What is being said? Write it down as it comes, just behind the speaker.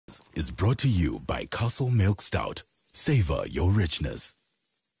is brought to you by Castle Milk Stout. Savor your richness.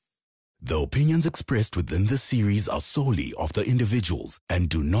 The opinions expressed within this series are solely of the individuals and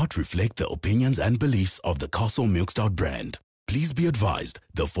do not reflect the opinions and beliefs of the Castle Milk Stout brand. Please be advised,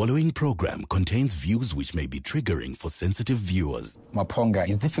 the following program contains views which may be triggering for sensitive viewers. Maponga,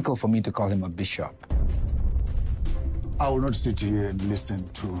 it's difficult for me to call him a bishop. I will not sit here and listen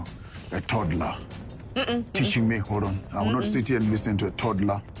to a toddler teaching me. Hold on. I will not sit here and listen to a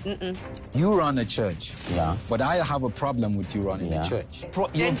toddler. You run a church. Yeah. But I have a problem with you running a church.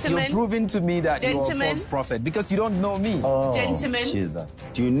 Gentlemen. You're proving to me that you're a Gentlemen. false prophet because you don't know me. Oh, Gentlemen. Jesus.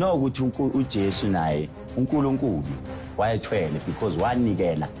 Do you know ukuthi uJesu naye uNkulunkulu wayethwele because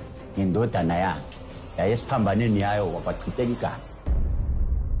wanikela indodana yakhe yayesiphambaneni yayo wabachitheka igazi.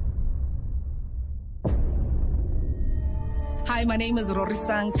 Hi, my name is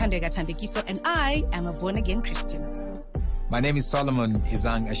Rorisang Tandega Tandekiso, and I am a born-again Christian. My name is Solomon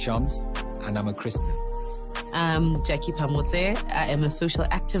Izang Ashams, and I'm a Christian. I'm Jackie Pamotse. I am a social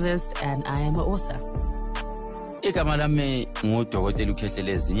activist, and I am an author. Igama lami ngudokotela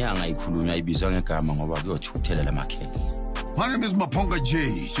uKhehlele izinyanga ikhulunywa ibizwa ngegama ngoba kuyothuthela lamakhesi. My name is Maponga J.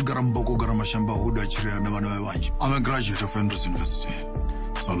 Chigaramboko Garamashamba Huda Chirena Wanawanje. I'm a graduate of Andrews University,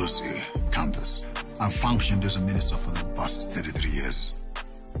 Solosi campus. I've functioned as a minister for the past 33 years.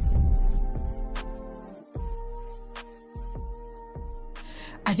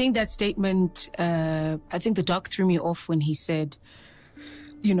 I think that statement, I think the doc threw me off when he said,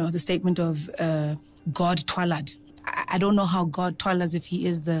 you know, the statement of God twalad. I don't know how God twalas if he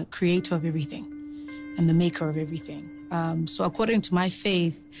is the creator of everything and the maker of everything. So according to my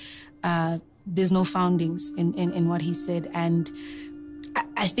faith, there's no foundings in what he said. And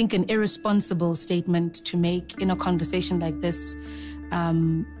I think an irresponsible statement to make in a conversation like this,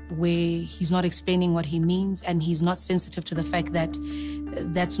 where he's not explaining what he means and he's not sensitive to the fact that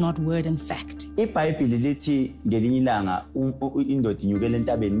that's not word and fact. iBhayibheli lithi ngelinye ilanga indoda inyukela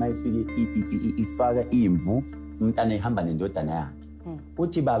entabeni mayifike ifaka imvu umntana ehamba nendodana yakhe.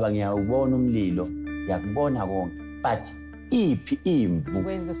 Uthi baba ngiyawubona umlilo, ngiyakubona konke, but iphi imvu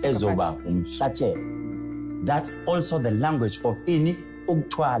ezoba umhlatshelo. That's also the language of ini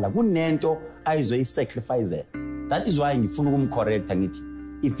ukuthwala kunento ayizoyisacrifice. That is why ngifuna ukumcorrecta ngithi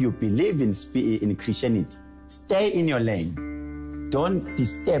if you believe in Christianity, stay in your lane. Don't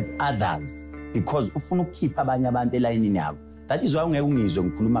disturb others because ufuna ukukhipha abanye abantu elayinini yabo. That is why ungeke ungizwe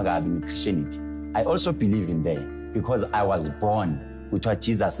ngikhuluma kabi ngeChristianity. I also believe in there because I was born with what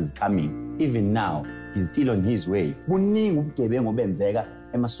Jesus is coming. Even now, he's still on his way. Kuningi ubugebengu obenzeka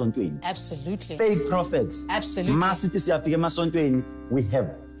emasontweni. Absolutely. Fake prophets. Absolutely. Masithi siyafika emasontweni, we have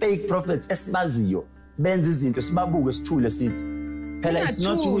fake prophets esibaziyo. Benza izinto sibabuke sithule sithi. Phela it's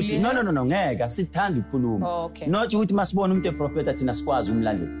not ukuthi no ngeke sithanda ukukhuluma. Not ukuthi masibone umuntu eprofeta thina sikwazi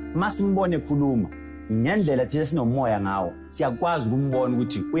umlandela. Masimbone ekhuluma ngendlela thina sinomoya ngawo siyakwazi ukumbona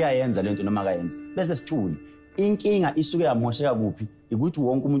ukuthi uyayenza lento noma akayenza. Bese sithule. Inkinga isuke yamosheka kuphi ukuthi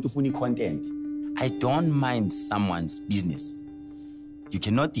wonke umuntu ufuna icontent. I don't mind someone's business. You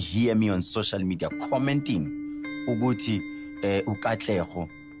cannot hear me on social media commenting ukuthi uKatlego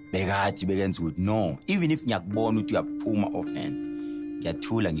bekathi bekenza ukuthi no, even if ngiyakubona ukuthi uyaphuma offhand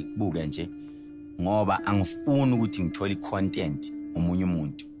ngiyathula ngikubuke nje ngoba angifuni ukuthi ngithole icontent omunye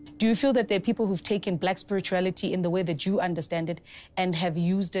umuntu. Do you feel that there are people who've taken black spirituality in the way that you understand it and have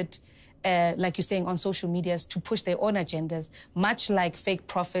used it, like you're saying, on social medias to push their own agendas, much like fake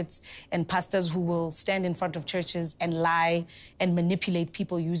prophets and pastors who will stand in front of churches and lie and manipulate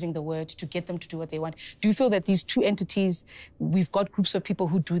people using the word to get them to do what they want? Do you feel that these two entities, we've got groups of people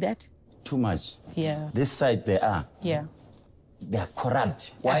who do that? Too much. Yeah. This side they are. Yeah. They are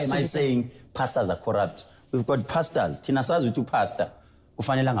corrupt. Why Absolutely. am I saying pastors are corrupt? We've got pastors. Thina sazi ukuthi pastor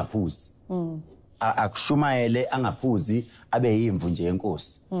kufanele angaphuzi. Akushumayele angaphuzi abe yimvu nje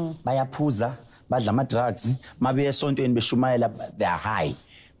yenkosi. Bayaphuza, badla ama drugs, mabe esontweni beshumayela they are high.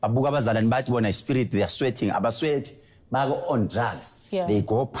 Babuka abazalwane bathi bona spirit they are sweating, abaswethi bako on drugs. Yeah. They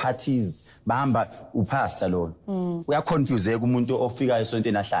go parties, bahamba upastor lo. Uyaconfuse umuntu ofika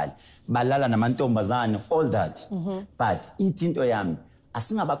esontweni ahlale. Balala namantombazane, all that. But into yami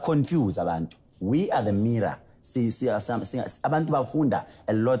asingaba confuse abantu. We are the mirror. Abantu bafunda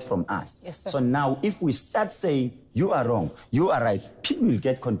a lot from us. Yes, sir. So now if we start saying you are wrong, you are right, people will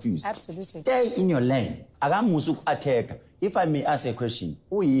get confused. Absolutely. Stay in your lane. Akamusu attack. If I may ask a question,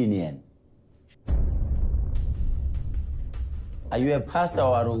 uyini yena? Are you a pastor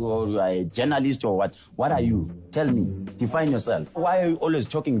or you are a journalist or what? What are you? Tell me. Define yourself. Why are you always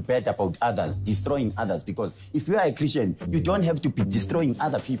talking bad about others, destroying others? Because if you are a Christian, you don't have to be destroying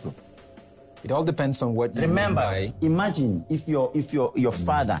other people. It all depends on what you Remember, mean by... imagine if your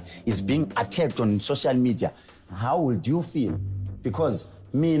father is being attacked on social media, how would you feel? Because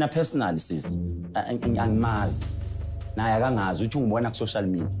me in a personal sis, angimazi naye akangazi uthi ungibona ku social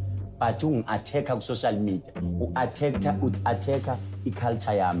media, but ungi-attacka ku social media, u-attacka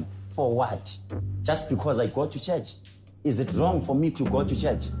i-culture yami. For what? Just because I go to church? Is it wrong for me to go to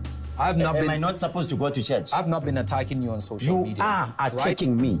church? Am I not supposed to go to church? I've not been attacking you on social media. You are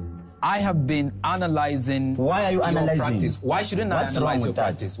attacking me. I have been analyzing. Why are you analyzing? Practice. Why shouldn't I analyze your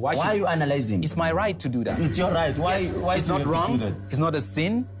practice? Why are you analyzing? It's my right to do that. It's your right. Why? Yes. Why it's do not you have wrong. to do that? It's not a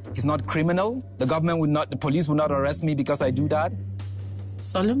sin. It's not criminal. The police would not arrest me because I do that.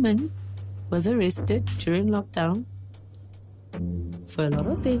 Solomon was arrested during lockdown for a lot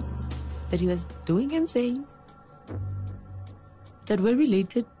of things that he was doing and saying that were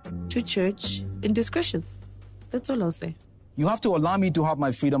related to church indiscretions. That's all I'll say. You have to allow me to have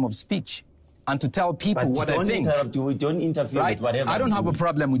my freedom of speech and to tell people what I think. Don't interfere with whatever. I don't have a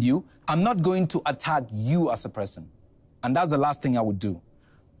problem with you. I'm not going to attack you as a person. And that's the last thing I would do.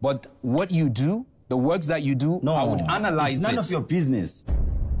 But what you do, the works that you do, I would analyze it's none of your business.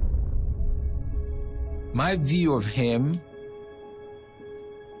 My view of him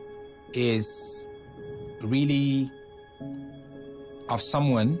is really of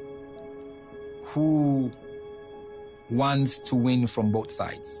someone who wants to win from both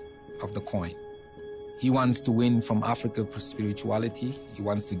sides of the coin. He wants to win from Africa's spirituality, he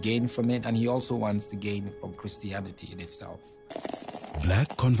wants to gain from it, and he also wants to gain from Christianity in itself.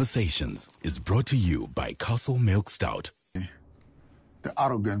 Black Conversations is brought to you by Castle Milk Stout. The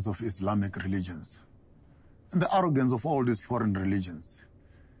arrogance of Islamic religions and the arrogance of all these foreign religions,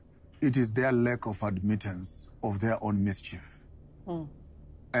 it is their lack of admittance of their own mischief.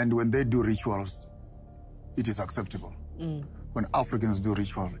 And when they do rituals, it is acceptable. When Africans do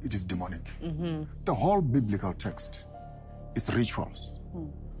ritual, it is demonic. The whole biblical text is rituals.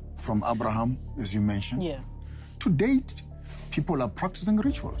 From Abraham, as you mentioned, to date, people are practicing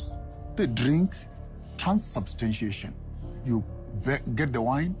rituals. They drink transubstantiation. You get the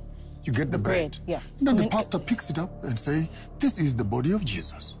wine, you get the bread. And then the pastor picks it up and say, this is the body of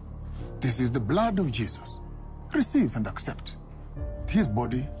Jesus. This is the blood of Jesus. Receive and accept his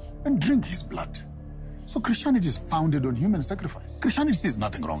body and drink his blood. So Christianity is founded on human sacrifice. Christianity sees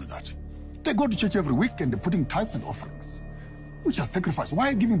nothing wrong with that. They go to church every week and they're putting tithes and offerings, which are sacrifice. Why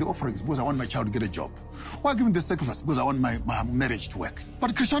are you giving the offerings? Because I want my child to get a job. Why are you giving the sacrifice? Because I want my marriage to work.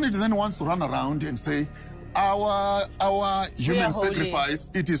 But Christianity then wants to run around and say, our human sacrifice,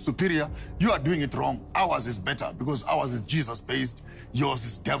 it is superior. You are doing it wrong. Ours is better because ours is Jesus-based. Yours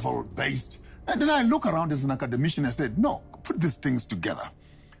is devil-based. And then I look around as an academician and said, no, put these things together.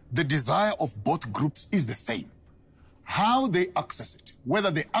 The desire of both groups is the same. How they access it, whether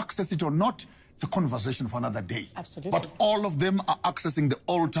they access it or not, it's a conversation for another day. Absolutely. But all of them are accessing the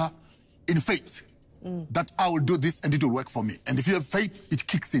altar in faith that I will do this and it will work for me. And if you have faith, it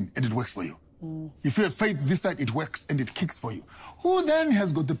kicks in and it works for you. If you have faith this side, it works and it kicks for you. Who then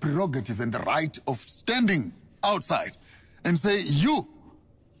has got the prerogative and the right of standing outside and say, you,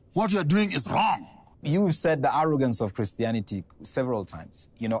 what you are doing is wrong? You've said the arrogance of Christianity several times,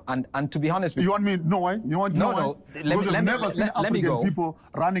 you know, and to be honest with you want me to know why? You want to know why? Because I've never seen African people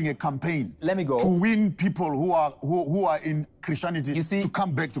running a campaign to win people who are in Christianity to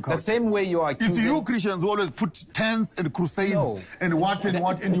come back to culture. The same way you are accusing... If you Christians always put tents and crusades and what,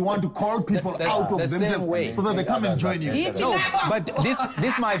 and you want to call people out of themselves so that they come and join you. No, but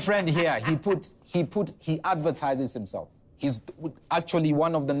this my friend here, he advertises himself. He's actually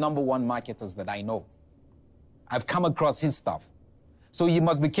one of the #1 marketers that I know. I've come across his stuff. So you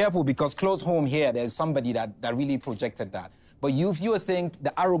must be careful because close home here, there's somebody that really projected that. But if you are saying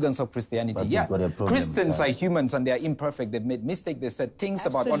the arrogance of Christianity, Christians are humans and they are imperfect. They've made mistakes. They said things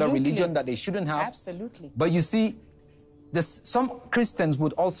about other religion that they shouldn't have. Absolutely. But you see, some Christians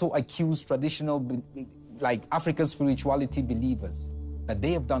would also accuse traditional, like African spirituality believers, that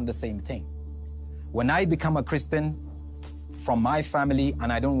they have done the same thing. When I become a Christian, from my family,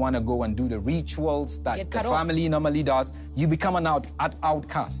 and I don't want to go and do the rituals that the family normally does, you become an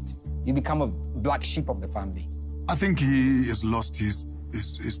outcast. You become a black sheep of the family. I think he has lost his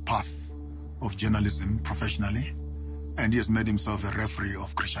path of journalism professionally, and he has made himself a referee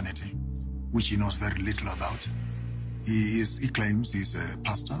of Christianity, which he knows very little about. He claims he's a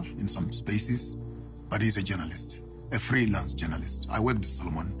pastor in some spaces, but he's a journalist, a freelance journalist. I worked with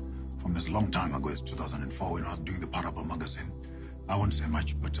Solomon from a long time ago, it's 2004, when I was doing the Parable magazine. I won't say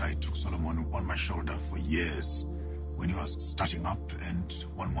much, but I took Solomon on my shoulder for years when he was starting up, and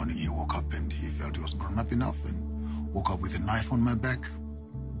one morning he woke up and he felt he was grown up enough and woke up with a knife on my back,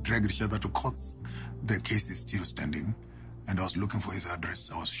 dragged each other to courts. The case is still standing, and I was looking for his address.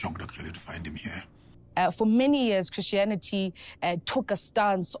 I was shocked actually to find him here. For many years, Christianity took a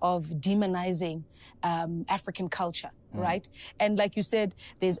stance of demonizing African culture, right? And like you said,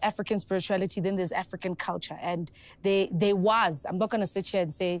 there's African spirituality, then there's African culture. And I'm not going to sit here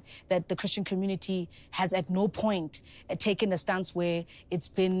and say that the Christian community has at no point taken a stance where it's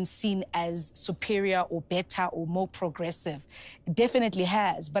been seen as superior or better or more progressive. It definitely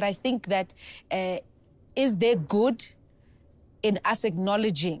has. But I think that is there good in us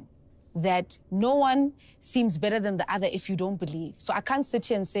acknowledging that no one seems better than the other if you don't believe. So I can't sit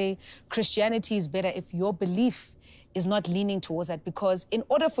here and say Christianity is better if your belief is not leaning towards that, because in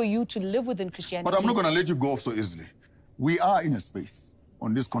order for you to live within Christianity... But I'm not going to let you go off so easily. We are in a space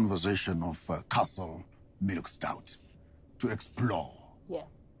on this conversation of Castle Milk Stout to explore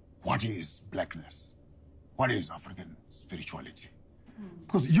what is blackness, what is African spirituality.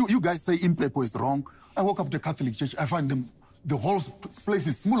 Because you guys say Impepo is wrong. I woke up at the Catholic Church, I find the whole place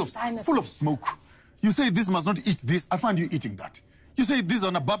is full of smoke. You say this must not eat this, I find you eating that. You say these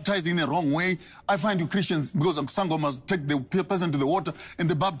are not baptized in the wrong way, I find you Christians, because Sango must take the person to the water and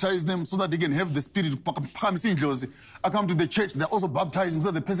they baptize them so that they can have the spirit. I come to the church, they're also baptizing so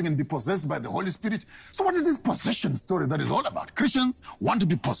that the person can be possessed by the Holy Spirit. So what is this possession story that is all about? Christians want to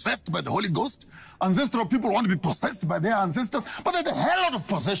be possessed by the Holy Ghost. Ancestral people want to be possessed by their ancestors. But there's a hell lot of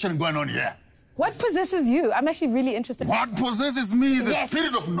possession going on here. What possesses you? I'm actually really interested. What possesses me is a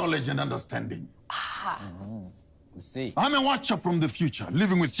spirit of knowledge and understanding. We see. I'm a watcher from the future,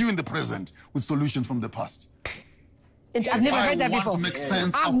 living with you in the present, with solutions from the past. I've never heard that before. I want to make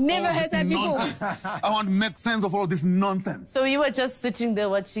sense I've of never all heard this that before. nonsense. I want to make sense of all this nonsense. So you were just sitting there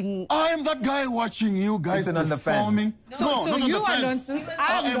watching... I am that guy watching you guys Sitting on the performing. So not on you the are fence. nonsense.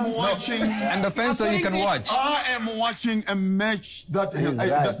 I I'm am nonsense. watching... And the fence so you can watch. I am watching a match that He's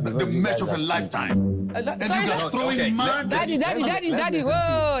right, the because you match guys of a are- lifetime. And Sorry, you sir. are throwing Okay. mud. Daddy. Let's listen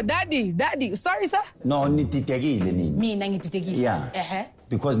Whoa, daddy. Sorry, sir. No, nititekile nini. Mina ngititekile. Yeah.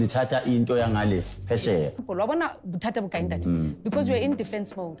 Because nithatha into yangale phesheya. Wabona buthata bukae ntate? Because you're in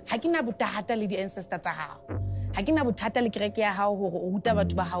defense mode. Ha kena botahata le di-ancestor tsa hao. Ha kena bothata le kereke ya hao hore o ruta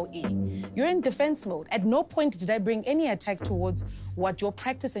batho ba hao eng. You're in defense mode. At no point did I bring any attack towards what your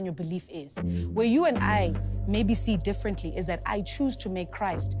practice and your belief is. Where you and I maybe see differently is that I choose to make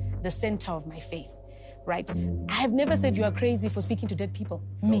Christ the center of my faith, right? I have never said you are crazy for speaking to dead people.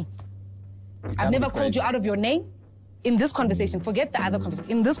 Me. I've never called you out of your name. In this conversation, forget the other conversation.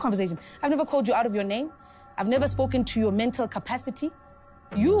 In this conversation, I've never called you out of your name. I've never spoken to your mental capacity.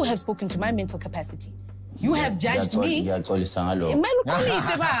 You have spoken to my mental capacity. You have judged me. But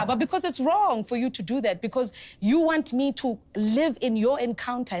because it's wrong for you to do that, because you want me to live in your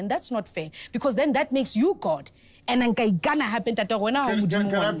encounter, and that's not fair, because then that makes you God. And then can I add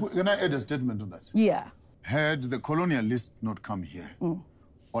a statement to that? Yeah. Had the colonialists not come here,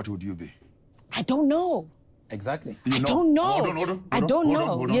 what would you be? I don't know. Exactly. I don't know. Hold on. I don't know.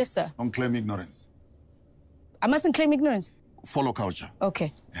 Hold on. Yes, sir. Don't claim ignorance. I mustn't claim ignorance. Follow culture.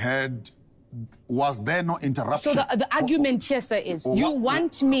 Okay. Was there no interruption? So the argument here, sir, is you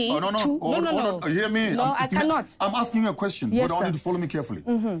want me to... No. Hear me. No, I cannot. I'm asking you a question, Yes, but I want you sir. to follow me carefully.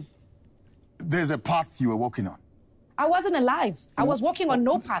 There's a path you were walking on. I wasn't alive. I was walking on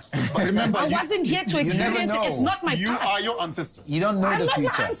no path. But remember, I wasn't here to experience it. It's not my You path. are your ancestors. You don't know I'm the not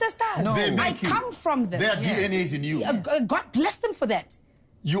future. your ancestors. No. They I make you. come from them. Their DNA is in you. God bless them for that.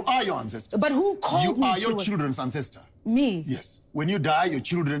 You are your ancestors. But who called me You are to your it? children's ancestor. Me. Yes. When you die, your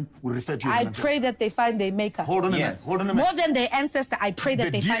children will refer to you as I an ancestor. pray that they find their maker. Hold on a Yes. minute. More than their ancestor, I pray that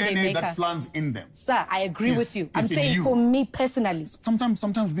The they find their DNA maker. that plants in them. Sir, I agree is- with you. is I'm in saying you. for me personally.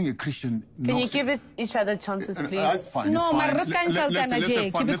 Sometimes being a Christian. Can you give each other chances, please? That's fine. No, it's my fine. risk Let's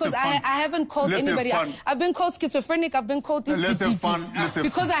have fun. because I haven't called Let's have anybody. fun. I've been called schizophrenic. I've been called this. Let's have fun. Let's have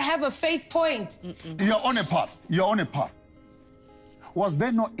because fun. I have a faith point. You're on a path. You're on a path. Was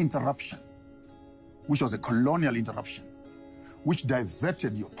there no interruption, which was a colonial interruption, which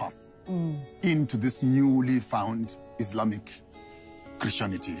diverted your path into this newly found Islamic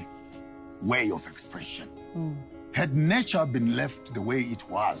Christianity way of expression? Had nature been left the way it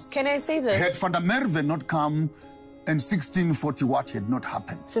was, Can I say this? had Van der Merwe not come and 1640 what had not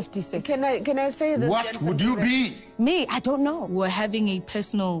happened, 56. Can I say this? what would you be? Me, I don't know. We're having a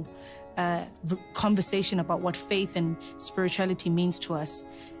personal conversation about what faith and spirituality means to us.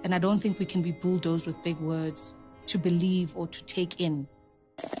 And I don't think we can be bulldozed with big words to believe or to take in.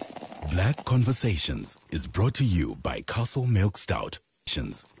 Black Conversations is brought to you by Castle Milk Stout.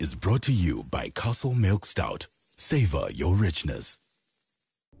 Is brought to you by Castle Milk Stout. Savor your richness.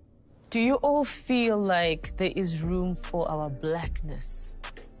 Do you all feel like there is room for our blackness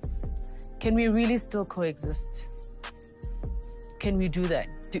Can we really still coexist? Can we do that?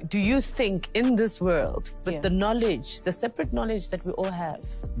 Do you think in this world, with the knowledge, the separate knowledge that we all have,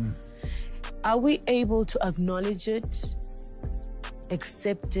 are we able to acknowledge it,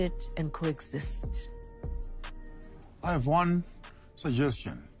 accept it, and coexist? I have one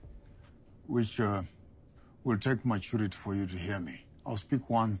suggestion, which will take maturity for you to hear me. I'll speak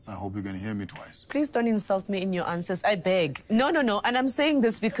once. I hope you're going to hear me twice. Please don't insult me in your answers. I beg. No. And I'm saying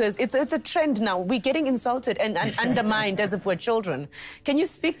this because it's a trend now. We're getting insulted and undermined as if we're children. Can you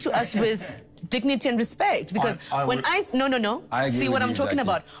speak to us with dignity and respect? Because no. See what I'm talking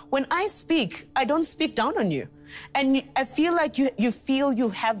about. When I speak, I don't speak down on you. And I feel like you feel you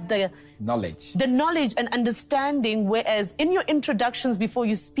have the knowledge and understanding, whereas in your introductions before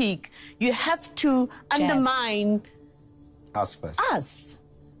you speak, you have to undermine us first. Us.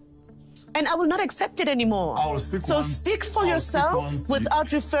 And I will not accept it anymore. I will speak so once, speak for yourself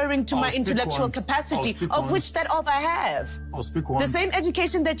without referring to my intellectual capacity, of which that I have. I'll speak once. The same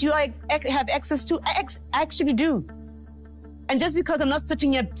education that you have access to, I actually do. And just because I'm not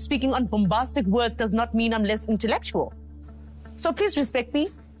sitting here speaking on bombastic words does not mean I'm less intellectual. So please respect me.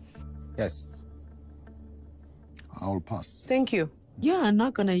 Yes. I will pass. Thank you. You are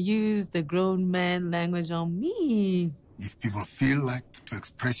not going to use the grown man language on me. If people feel like to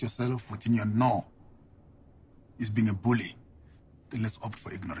express yourself within your know is being a bully, then let's opt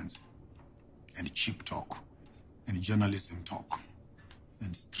for ignorance and cheap talk and journalism talk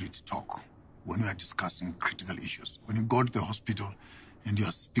and street talk when we are discussing critical issues. When you go to the hospital and you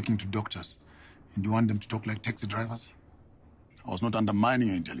are speaking to doctors and you want them to talk like taxi drivers, I was not undermining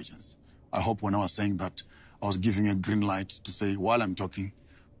your intelligence. I hope when I was saying that, I was giving you a green light to say, while I'm talking,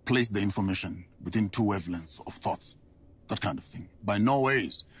 place the information within two wavelengths of thoughts. That kind of thing. By no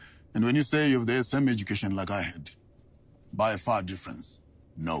ways. And when you say you have the same education like I had, by a far difference,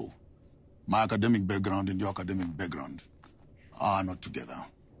 no. My academic background and your academic background are not together.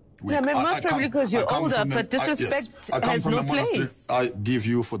 Most probably because you're older, but disrespect has no place. I give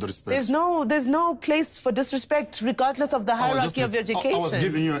you for the respect. There's no place for disrespect, regardless of the hierarchy of your education. I was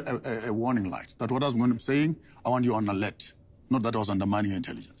giving you a warning light. That what I was going to saying, I want you on alert. Not that I was undermining your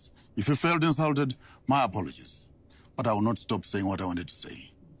intelligence. If you felt insulted, my apologies. But I will not stop saying what I wanted to say.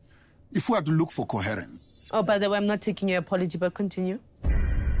 If we are to look for coherence... Oh, by the way, I'm not taking your apology, but continue.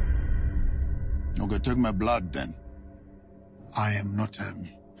 Okay, take my blood then. I'm not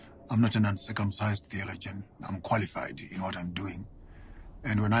an uncircumcised theologian. I'm qualified in what I'm doing.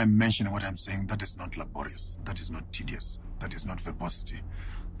 And when I mention what I'm saying, that is not laborious, that is not tedious, that is not verbosity,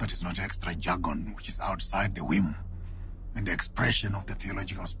 that is not extra jargon, which is outside the whim and the expression of the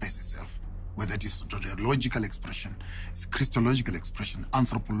theological space itself. Whether it is logical expression, it's Christological expression,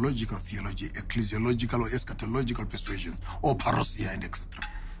 anthropological theology, ecclesiological or eschatological persuasions, or parousia and etc.,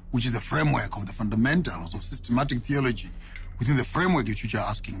 which is the framework of the fundamentals of systematic theology. Within the framework which you're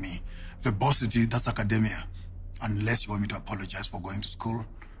asking me, verbosity, that's academia. Unless you want me to apologize for going to school,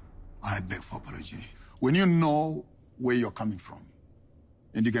 I beg for apology. When you know where you're coming from,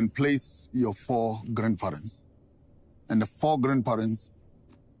 and you can place your 4 grandparents, and the 4 grandparents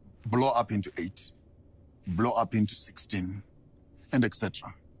blow up into 8, blow up into 16, and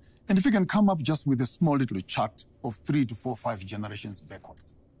etc. And if you can come up just with a small little chart of 3 to 4, 5 generations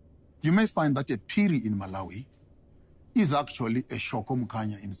backwards, you may find that a Piri in Malawi is actually a Shoko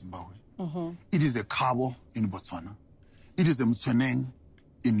Mukanya in Zimbabwe. It is a Kabo in Botswana. It is a Mtsweneng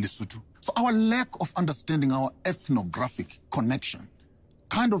in Lesotho. So our lack of understanding our ethnographic connection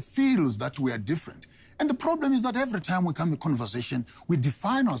kind of feels that we are different. And the problem is that every time we come to conversation, we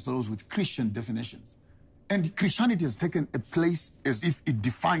define ourselves with Christian definitions. And Christianity has taken a place as if it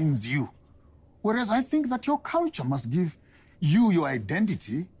defines you. Whereas I think that your culture must give you your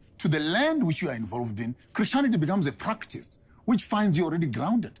identity to the land which you are involved in. Christianity becomes a practice which finds you already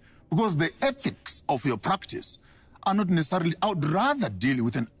grounded. Because the ethics of your practice are not necessarily, I would rather deal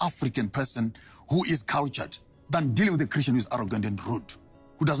with an African person who is cultured than dealing with a Christian who is arrogant and rude,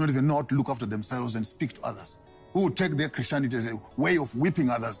 who does not even know how to look after themselves and speak to others, who take their Christianity as a way of whipping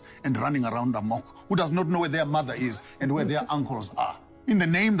others and running around amok, who does not know where their mother is and where their uncles are. In the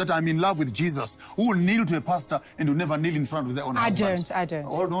name that I'm in love with Jesus, who will kneel to a pastor and will never kneel in front of their own husband. I don't.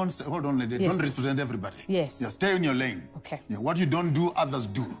 Hold on, lady. Yes. Don't represent everybody. Yes. Yeah, stay in your lane. Okay. Yeah, what you don't do, others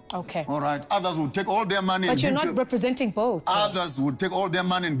do. Okay. All right. Others will take all their money But and you're give not to... representing both. Others will take all their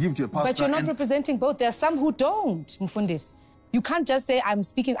money and give to a pastor. But you're not representing both. There are some who don't, Mfundis. You can't just say, I'm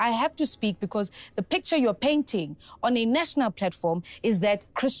speaking. I have to speak because the picture you're painting on a national platform is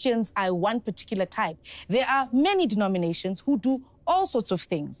that Christians are one particular type. There are many denominations who do all sorts of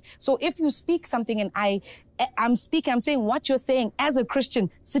things. So if you speak something and I'm saying what you're saying as a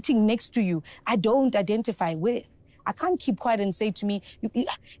Christian sitting next to you, I don't identify with. I can't keep quiet and say to me,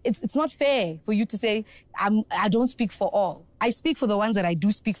 it's not fair for you to say, I don't speak for all. I speak for the ones that I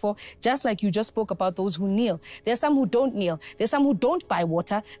do speak for, just like you just spoke about those who kneel. There's some who don't kneel. There's some who don't buy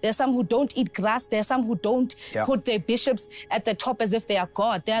water. There's some who don't eat grass. There's some who don't put their bishops at the top as if they are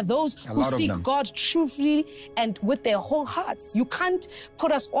God. There are those who seek God truthfully and with their whole hearts. You can't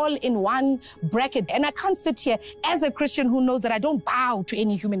put us all in one bracket. And I can't sit here as a Christian who knows that I don't bow to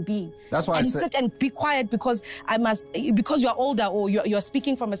any human being. That's why I sit and be quiet because you're older or you're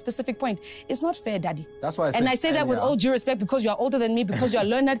speaking from a specific point. It's not fair, Daddy. That's why I And I say that with all due respect, because you're older than me, because you're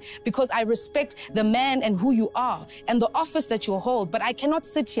learned, because I respect the man and who you are and the office that you hold. But I cannot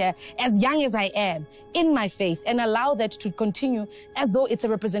sit here as young as I am in my faith and allow that to continue as though it's a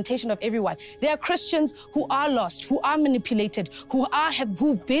representation of everyone. There are Christians who are lost, who are manipulated,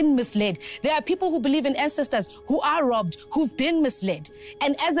 who've been misled. There are people who believe in ancestors who are robbed, who've been misled.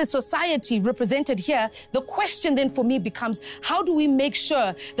 And as a society represented here, the question then for me becomes, how do we make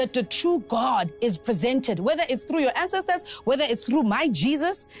sure that the true God is presented, whether it's through your ancestors, whether it's through my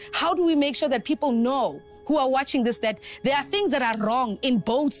Jesus? How do we make sure that people know who are watching this that there are things that are wrong in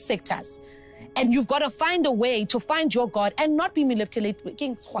both sectors? And you've got to find a way to find your God and not be manipulated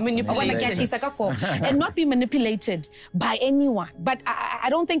and not be manipulated by anyone. But I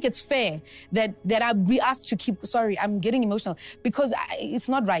don't think it's fair that I'd be asked to keep, sorry, I'm getting emotional because it's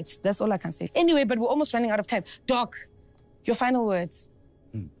not right. That's all I can say. Anyway, but we're almost running out of time. Doc, your final words.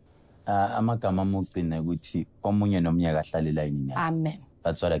 Amen.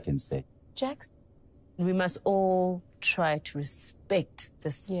 That's what I can say. Jax? We must all try to respect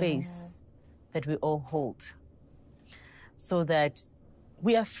the space that we all hold so that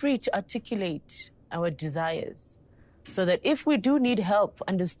we are free to articulate our desires, so that if we do need help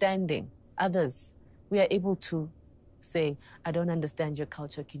understanding others, we are able to say, I don't understand your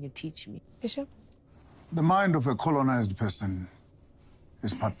culture, can you teach me? Bishop? The mind of a colonized person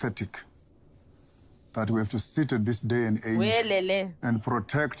is pathetic. That we have to sit at this day and age and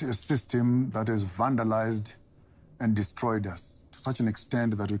protect a system that has vandalized and destroyed us to such an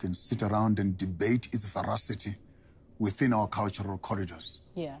extent that we can sit around and debate its veracity within our cultural corridors.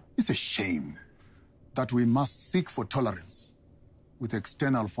 Yeah. It's a shame that we must seek for tolerance with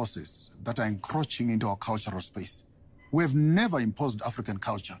external forces that are encroaching into our cultural space. We have never imposed African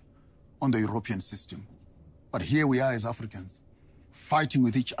culture on the European system. But here we are as Africans, fighting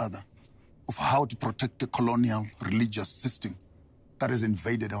with each other of how to protect the colonial religious system that has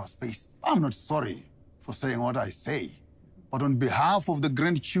invaded our space. I'm not sorry for saying what I say, but on behalf of the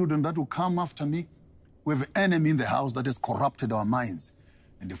grandchildren that will come after me, we have an enemy in the house that has corrupted our minds.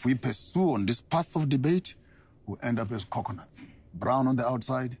 And if we pursue on this path of debate, we'll end up as coconuts, brown on the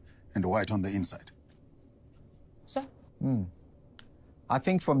outside and white on the inside. Sir? I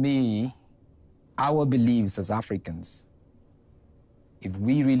think for me, our beliefs as Africans, if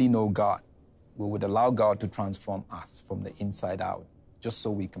we really know God, we would allow God to transform us from the inside out, just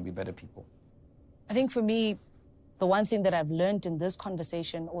so we can be better people. I think for me, the one thing that I've learned in this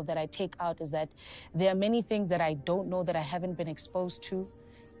conversation or that I take out is that there are many things that I don't know that I haven't been exposed to,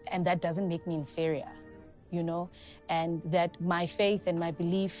 and that doesn't make me inferior, you know? And that my faith and my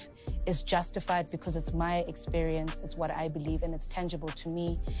belief is justified because it's my experience, it's what I believe, and it's tangible to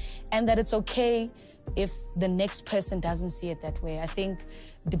me. And that it's okay if the next person doesn't see it that way. I think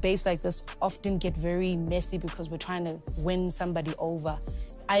debates like this often get very messy because we're trying to win somebody over.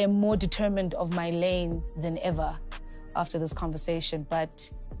 I am more determined of my lane than ever after this conversation, but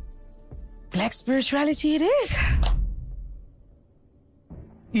Black spirituality it is.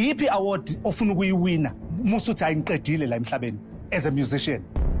 Iphi award ofuna ukuyiwina musuthi ayinqedile la emhlabeni as a musician?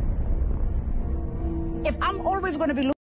 If I'm always going to be